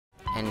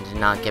and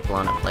not get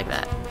blown up like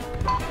that.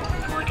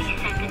 40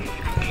 seconds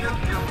until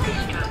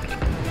self-destruct.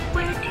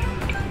 We're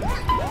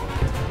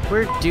doomed.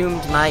 We're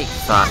doomed, my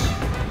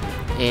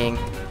fucking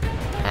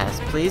ass.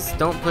 Please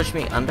don't push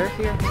me under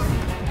here.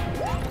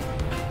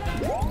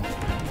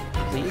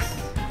 Please.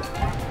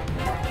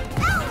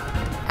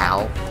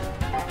 Ow.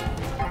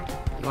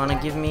 You wanna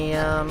give me,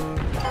 some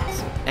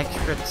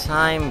extra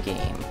time,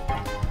 game?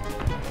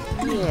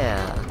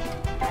 Yeah.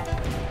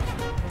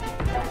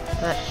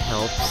 That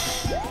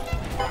helps.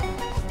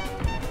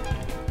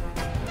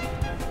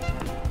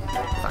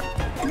 Fuck.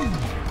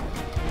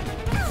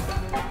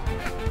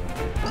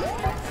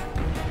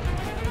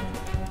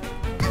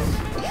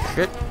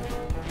 Shit.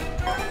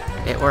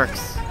 It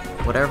works.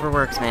 Whatever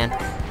works, man.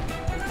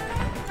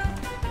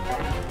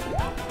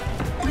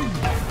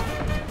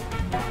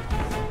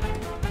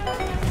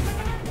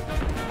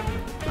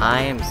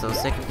 I am so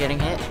sick of getting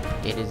hit.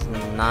 It is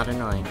not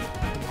annoying.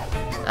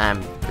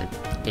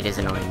 It is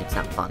annoying. It's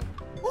not fun.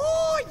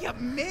 Oh, you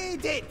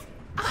made it!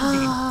 And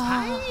in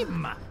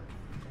time!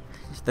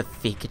 The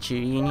Pikachu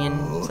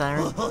Union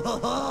siren.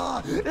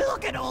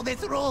 Look at all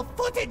this raw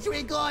footage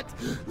we got!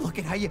 Look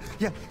at how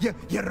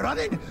you're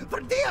running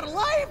for dear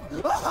life!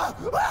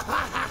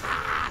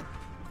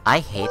 I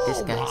hate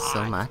this guy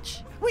so what?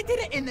 much. We did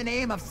it in the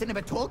name of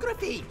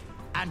cinematography!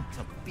 And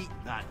to beat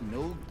that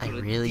no I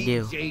good really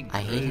do. DJ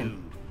I hate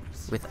him.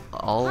 Grooves. With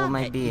all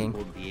my bet being. You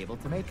won't be able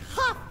to make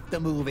half the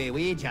movie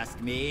we just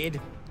made.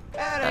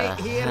 Alright,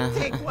 here,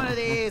 take one of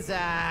these,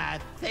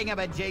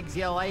 thingamajigs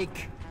you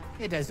like.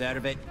 You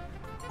deserve it.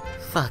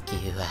 Fuck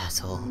you,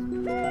 asshole.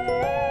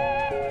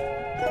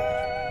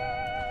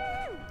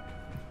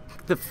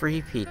 The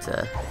free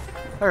pizza.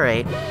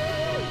 Alright.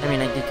 I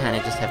mean, I did kind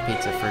of just have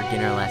pizza for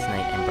dinner last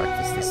night and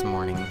breakfast this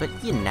morning, but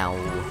you know,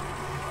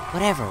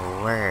 whatever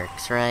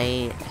works,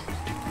 right?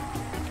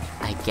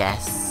 I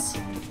guess.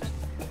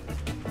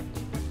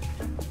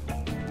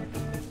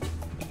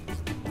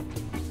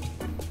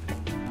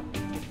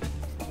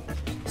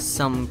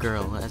 Some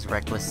girl as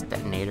Reckless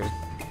Detonator.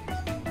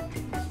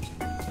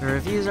 The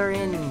reviews are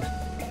in.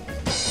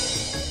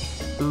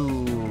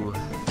 Ooh.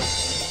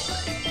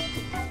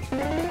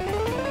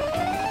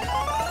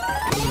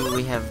 Ooh,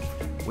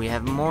 we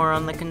have more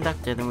on the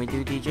conductor than we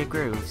do DJ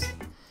Grooves.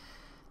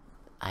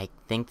 I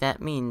think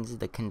that means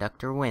the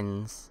conductor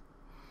wins.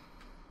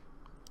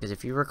 Because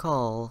if you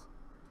recall,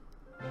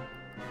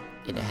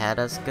 it had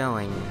us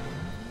going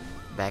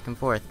back and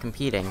forth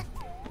competing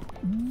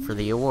for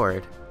the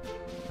award.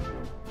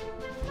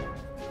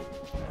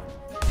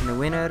 And the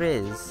winner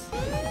is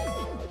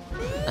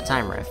a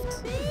time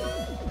rift.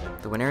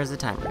 The winner is a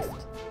time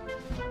rift.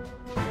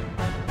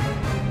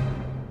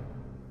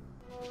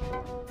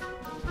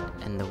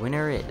 And the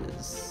winner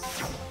is...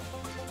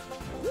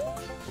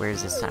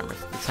 Where's this time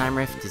rift? The time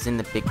rift is in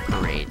the big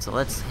parade, so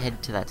let's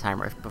head to that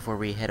time rift before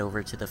we head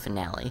over to the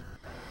finale.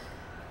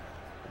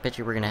 I bet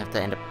you we're gonna have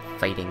to end up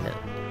fighting the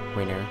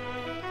winner.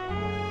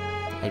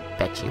 I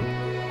bet you.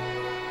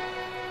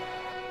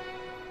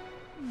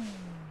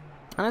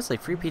 Honestly,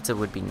 free pizza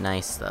would be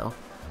nice, though.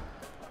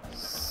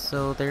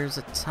 So there's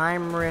a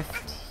time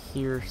rift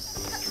here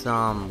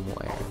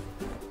somewhere.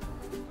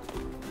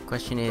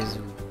 Question is,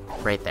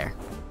 right there.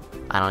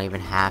 I don't even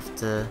have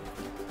to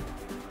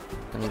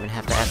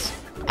ask.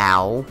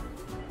 Ow.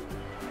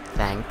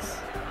 Thanks.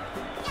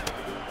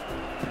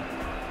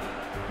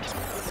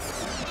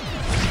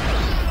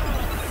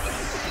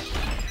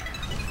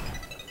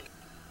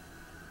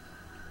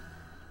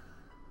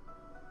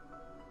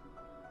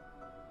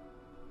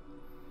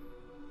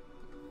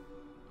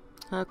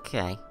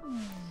 Okay.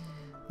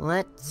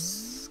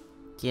 Let's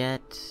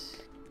get...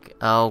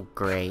 Oh,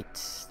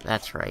 great.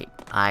 That's right.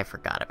 I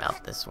forgot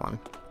about this one.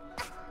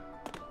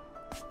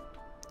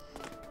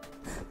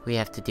 We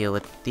have to deal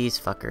with these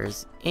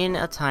fuckers in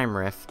a time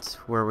rift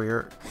where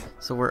we're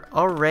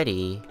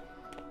already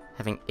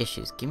having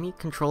issues. Give me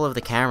control of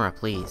the camera,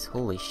 please.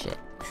 Holy shit.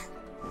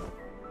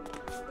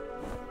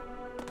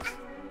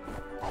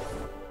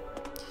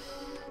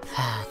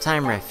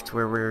 Time rift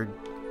where we're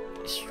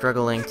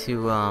struggling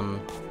to,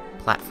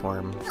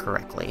 platform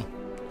correctly.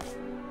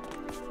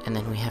 And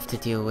then we have to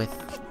deal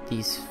with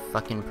these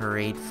fucking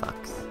parade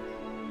fucks.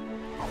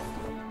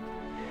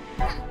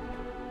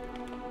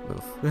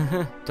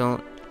 Move.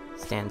 Don't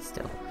stand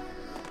still.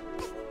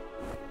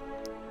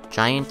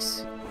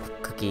 Giant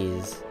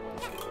cookies.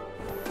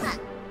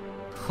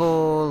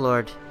 Oh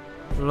lord.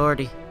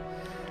 Lordy.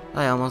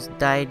 I almost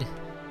died.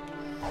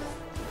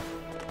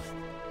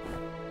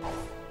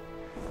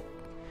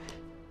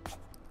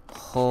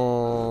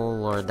 Oh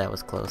lord, that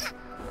was close.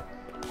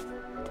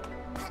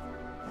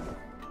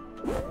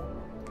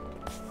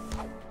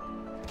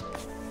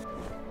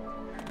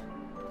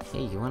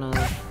 Hey, you wanna...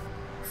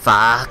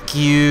 Fuck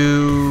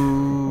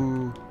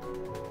you!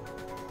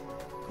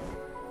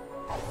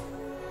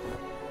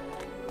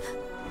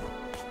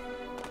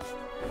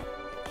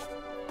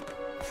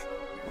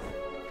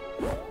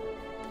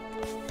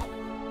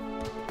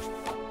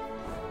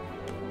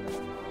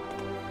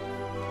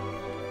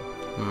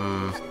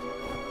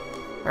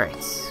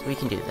 Alright, we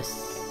can do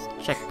this.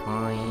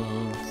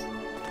 Checkpoint.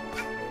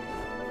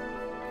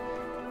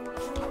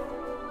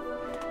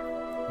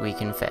 we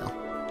can fail.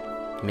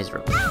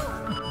 Miserably.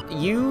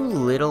 You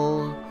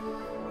little...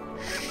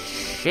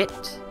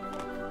 shit.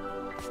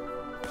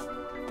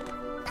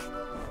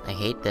 I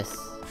hate this.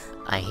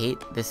 I hate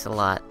this a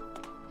lot.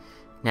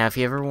 Now, if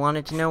you ever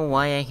wanted to know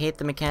why I hate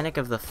the mechanic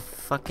of the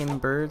fucking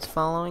birds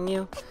following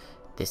you,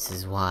 this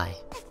is why.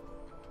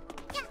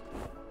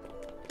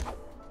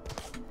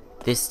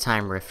 This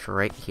time rift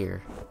right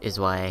here is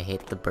why I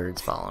hate the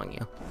birds following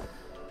you.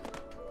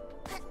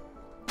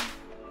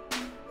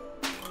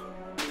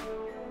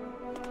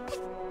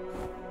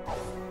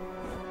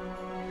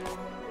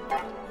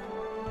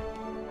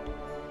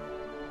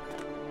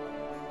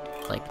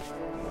 Like,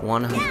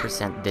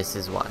 100% this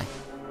is why.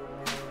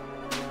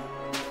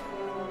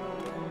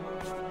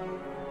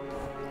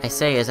 I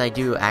say as I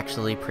do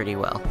actually pretty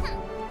well.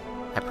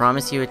 I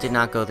promise you it did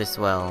not go this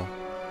well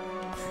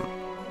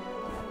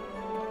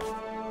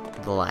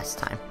the last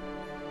time.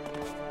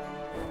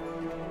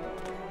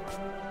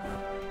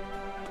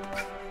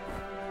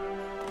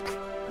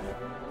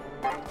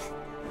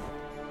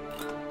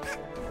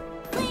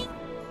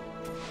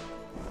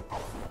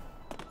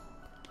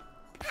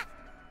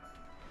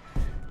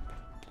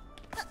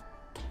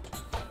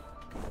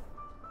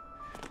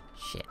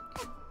 Shit.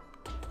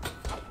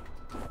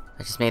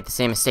 I just made the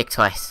same mistake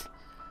twice.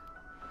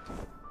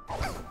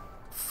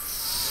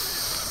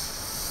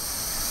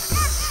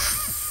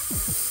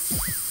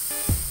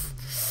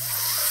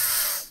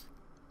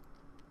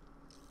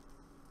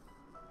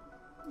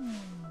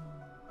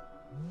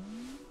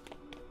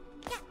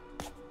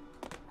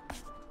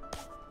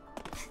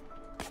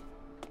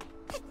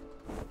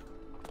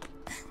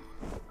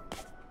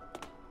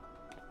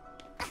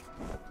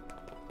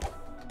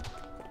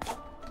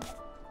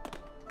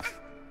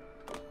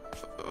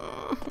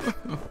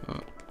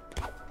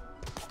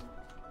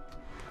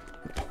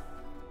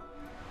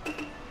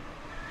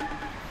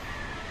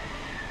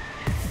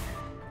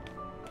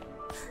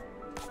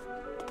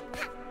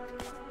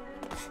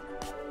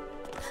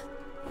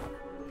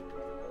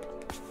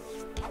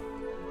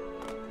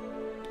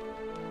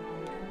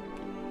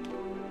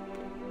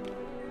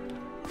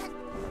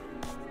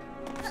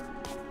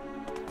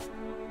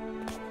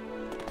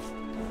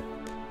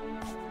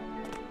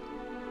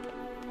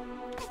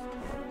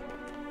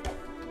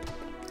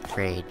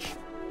 Rage.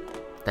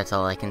 That's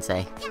all I can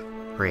say.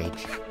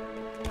 Rage.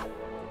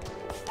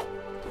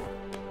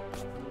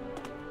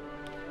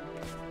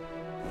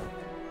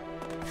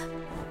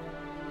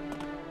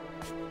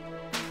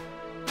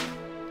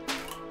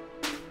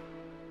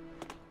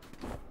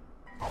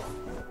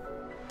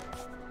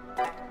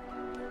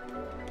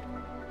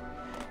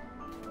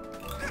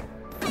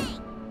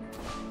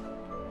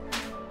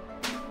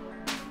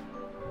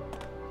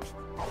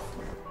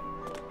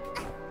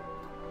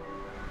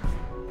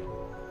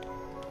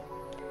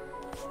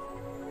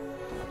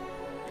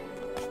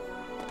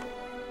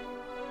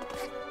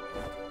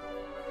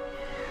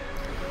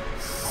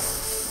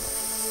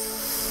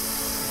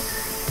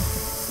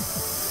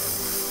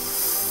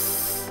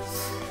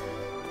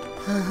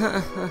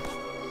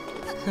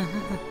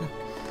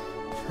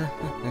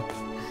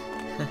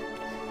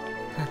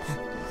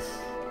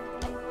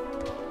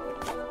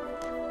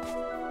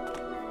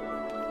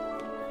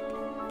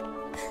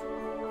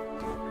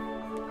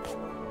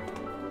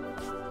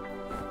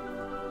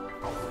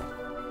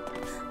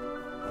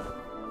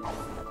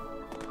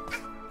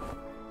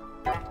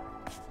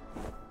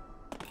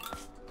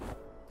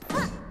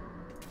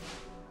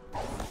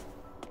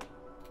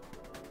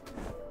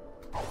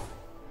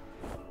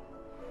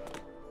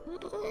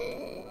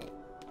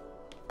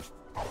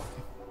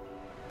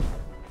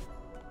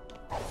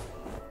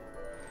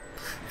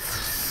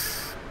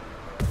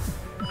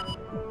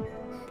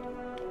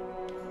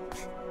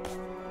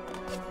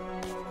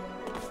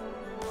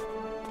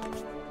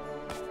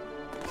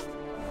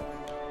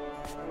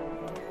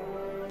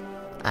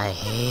 I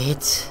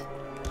hate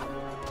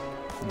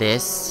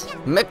this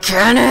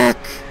mechanic!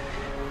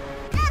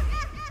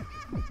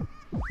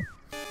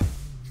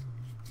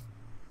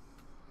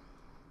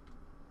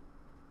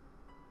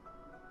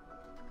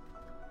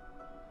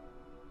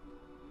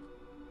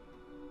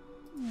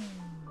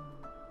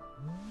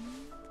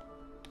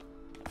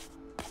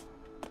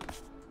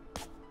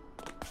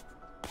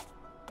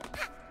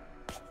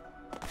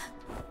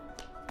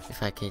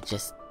 If I could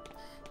just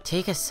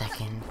take a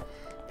second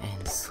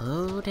and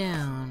slow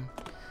down,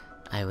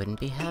 I wouldn't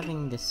be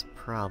having this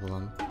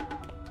problem.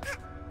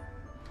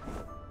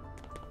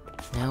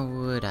 Now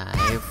would I?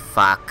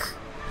 Fuck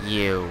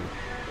you.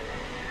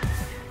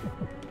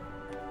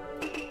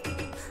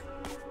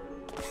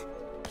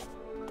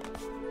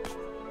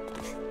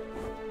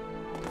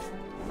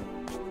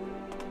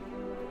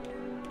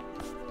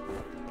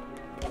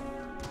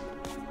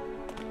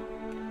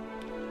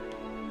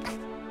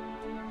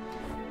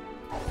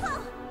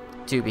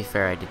 To be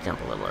fair, I did jump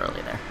a little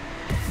early there.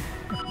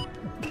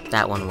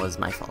 That one was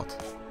my fault.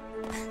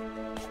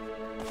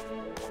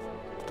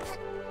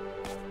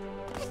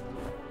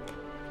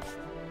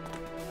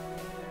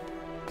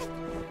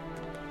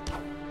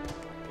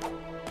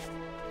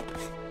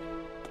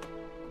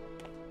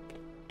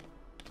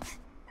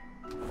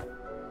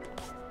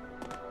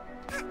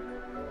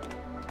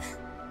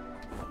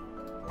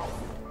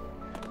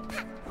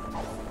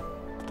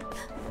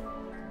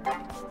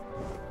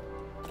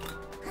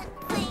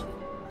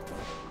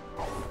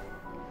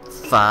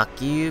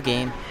 Fuck you,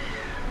 game.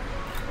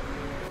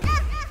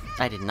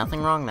 I did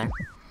nothing wrong there.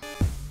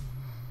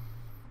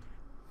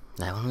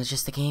 That one was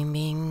just the game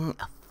being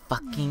a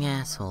fucking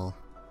asshole.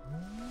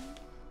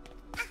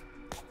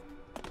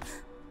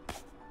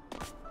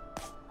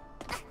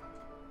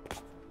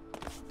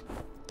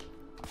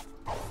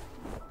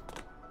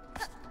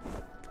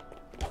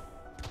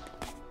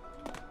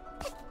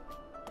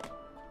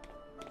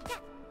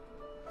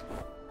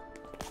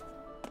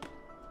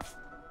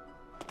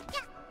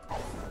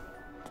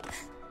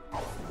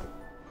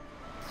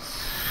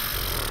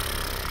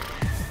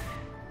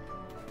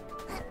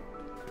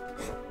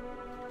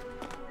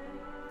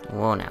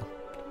 Whoa now.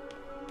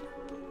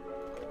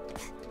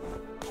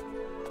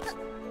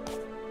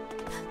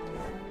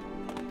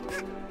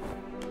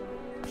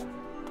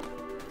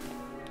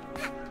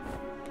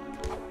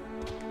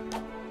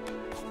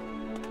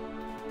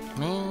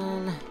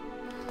 Man.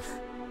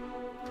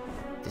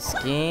 This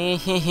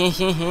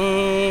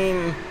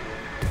game.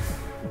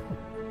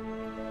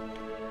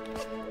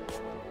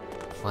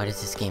 Why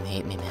does this game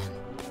hate me, man?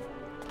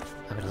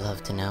 I would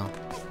love to know.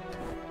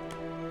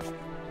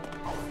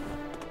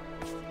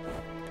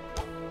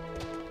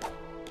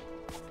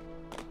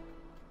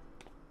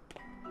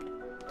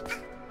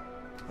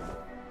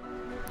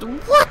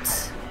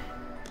 What?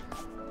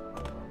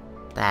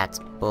 That's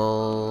bullshit.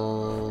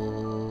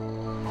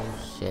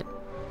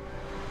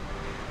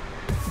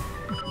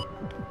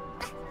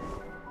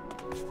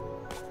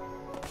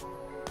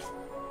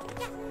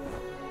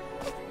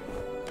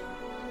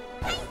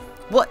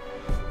 What?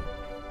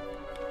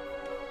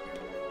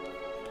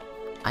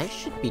 I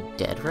should be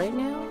dead right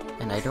now,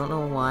 and I don't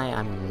know why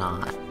I'm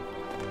not.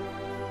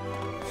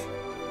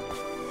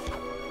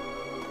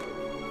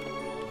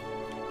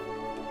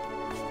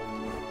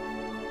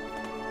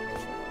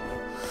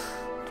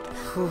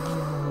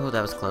 Whew,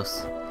 that was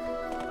close.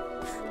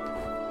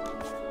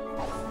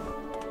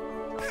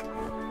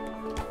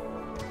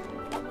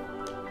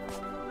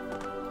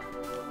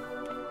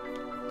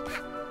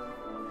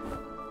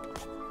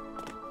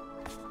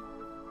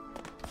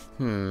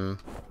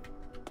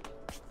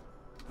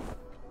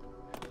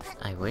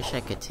 I wish I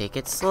could take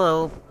it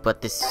slow,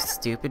 but this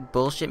stupid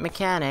bullshit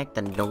mechanic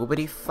that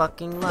nobody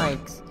fucking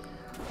likes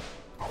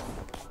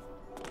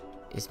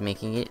is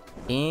making it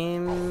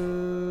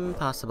impossible.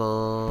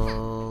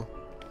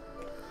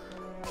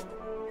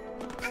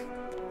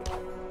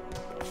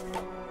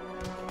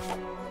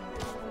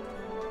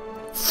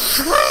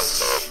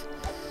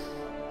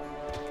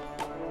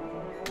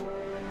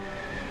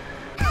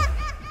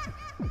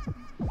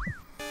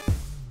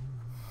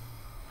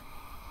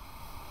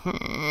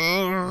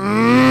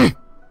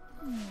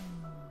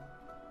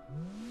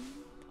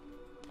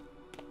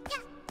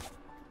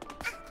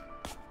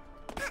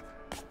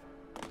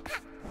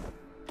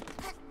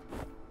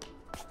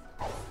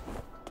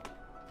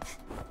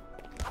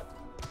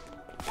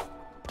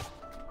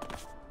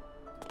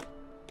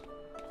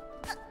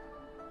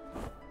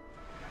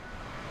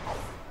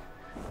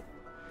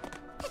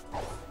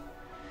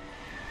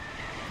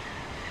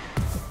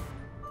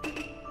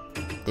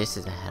 This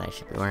is a hat I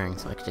should be wearing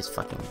so I could just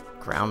fucking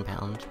ground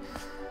pound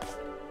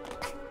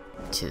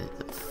to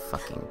the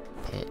fucking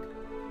pit.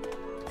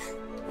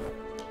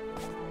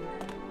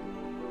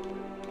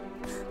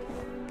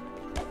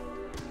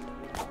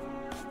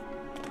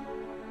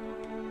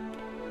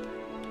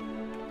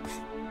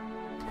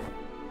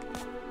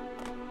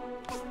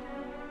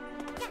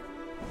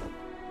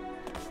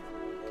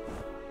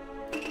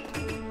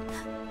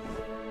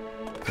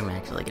 I'm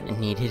actually gonna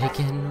need it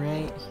again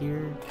right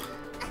here.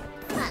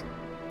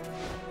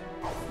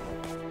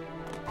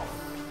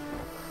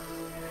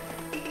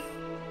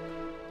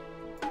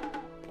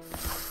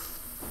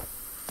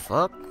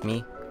 Fuck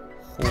me.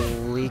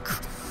 Holy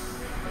crap.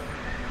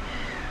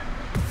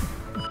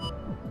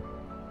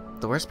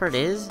 The worst part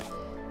is,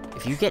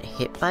 if you get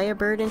hit by a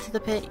bird into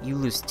the pit, you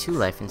lose 2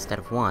 life instead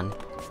of 1.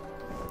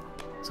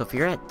 So if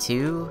you're at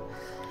 2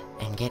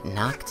 and get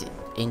knocked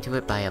into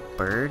it by a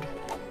bird,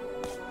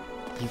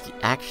 you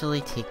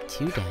actually take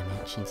 2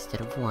 damage instead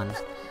of 1.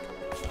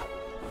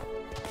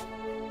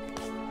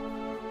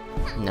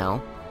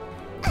 No.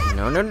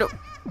 No, no, no.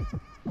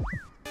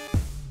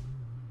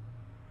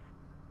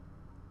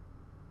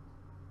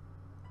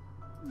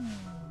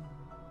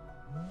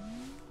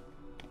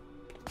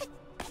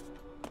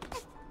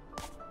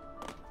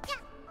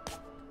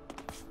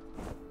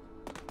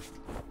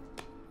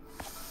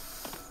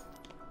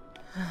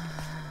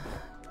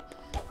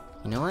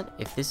 You know what?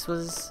 If this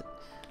was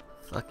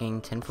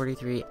fucking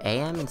 10:43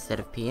 AM instead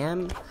of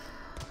PM,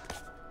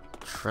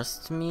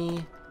 trust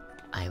me,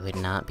 I would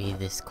not be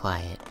this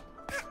quiet.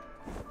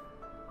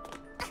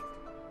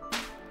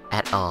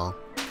 At all.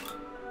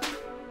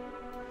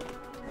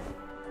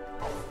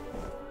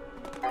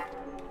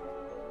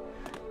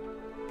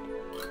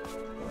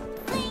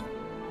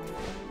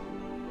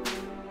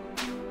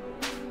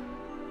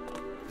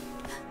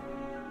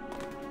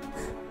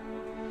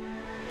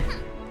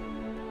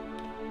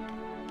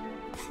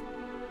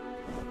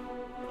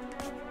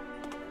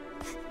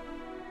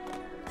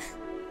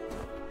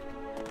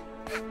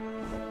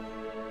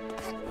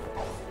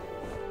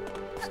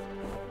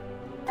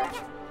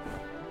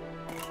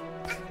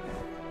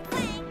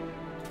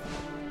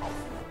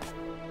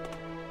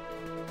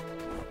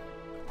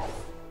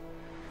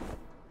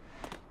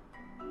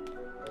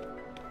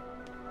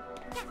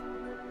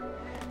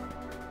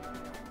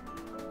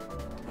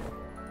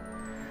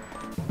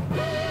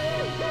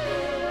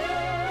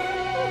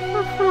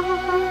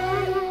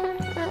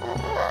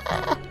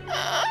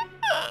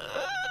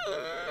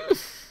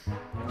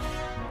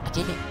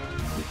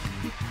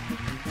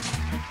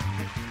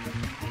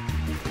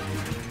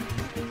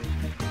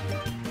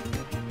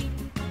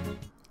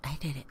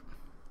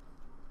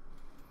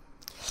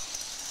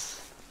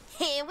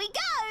 we go!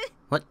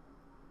 What?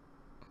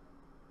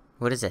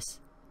 What is this?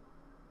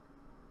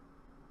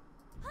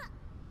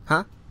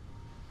 Huh?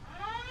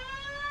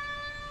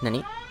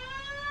 Nani?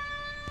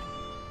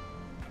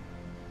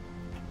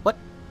 What?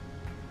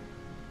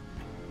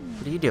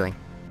 What are you doing?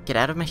 Get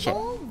out of my ship.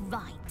 All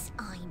right,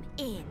 I'm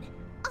in.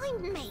 I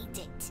made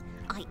it.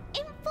 I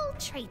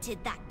infiltrated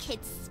that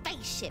kid's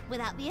spaceship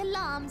without the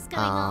alarms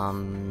going off.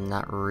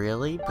 Not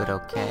really, but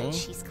okay. And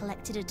she's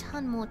collected a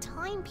ton more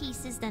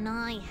timepieces than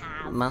I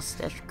have.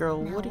 Mustache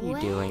girl, Now what are you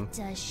doing?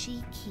 Where does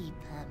she keep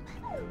them?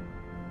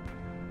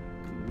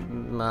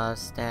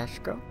 Mustache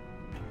girl?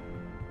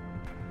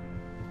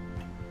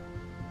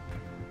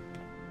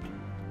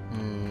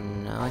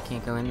 No, I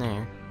can't go in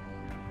there.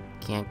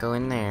 Can't go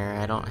in there.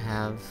 I don't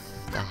have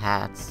the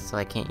hats, so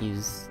I can't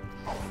use...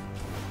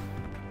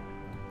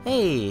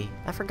 Hey!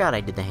 I forgot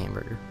I did the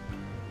hamburger.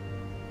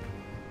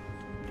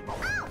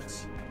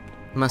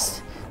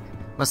 Ouch!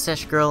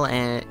 Mustache girl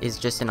is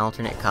just an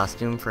alternate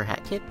costume for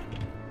Hat Kid?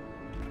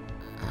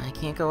 I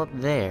can't go up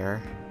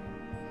there.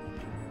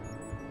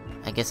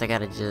 I guess I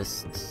gotta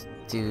just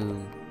do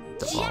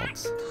the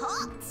vaults.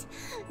 Jackpot!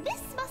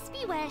 This must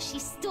be where she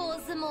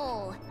stores them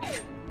all.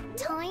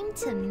 Time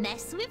to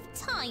mess with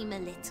time a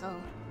little.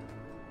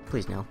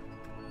 Please no.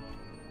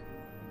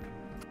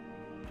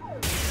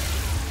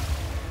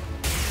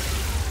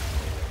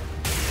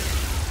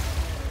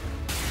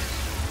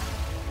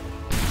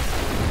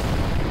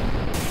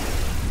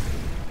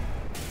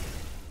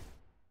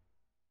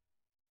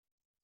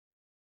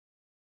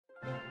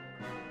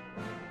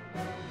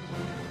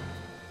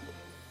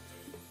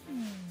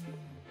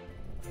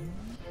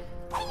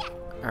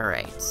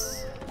 Alright.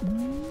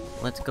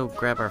 Let's go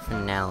grab our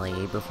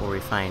finale before we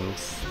find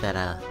that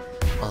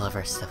all of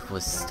our stuff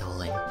was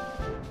stolen.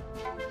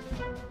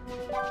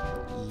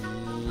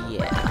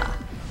 Yeah.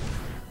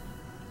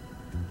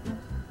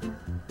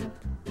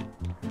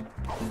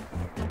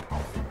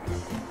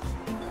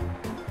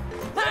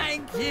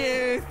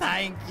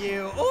 Thank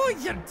you. Oh,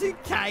 you're too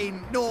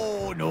kind.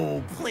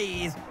 No,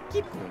 please.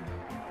 Keep going.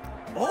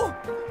 Oh,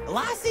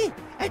 Lassie,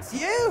 it's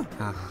you.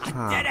 I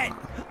did it.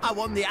 I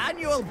won the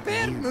annual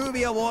Bear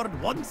Movie Award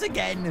once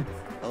again.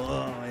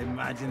 Oh,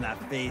 imagine that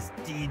face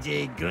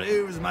DJ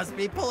Grooves must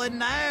be pulling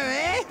now,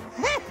 eh?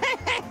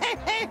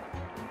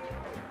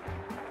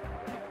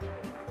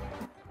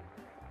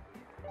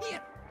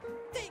 Here,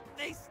 take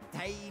this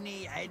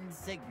tiny,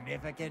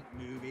 insignificant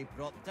movie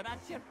prop to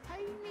match your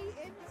tiny,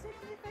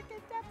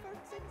 insignificant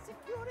efforts in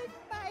securing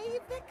my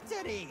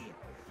victory.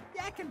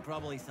 Yeah, I can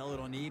probably sell it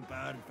on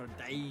eBird for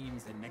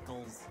dimes and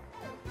nickels.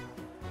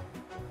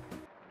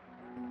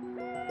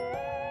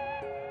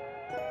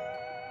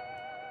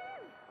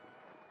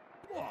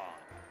 What?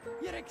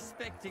 You're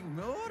expecting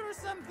more or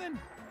something?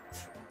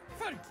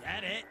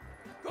 Forget it.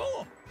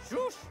 Go!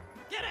 Shush!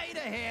 Get out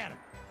of here!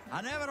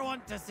 I never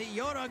want to see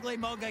your ugly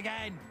mug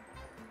again.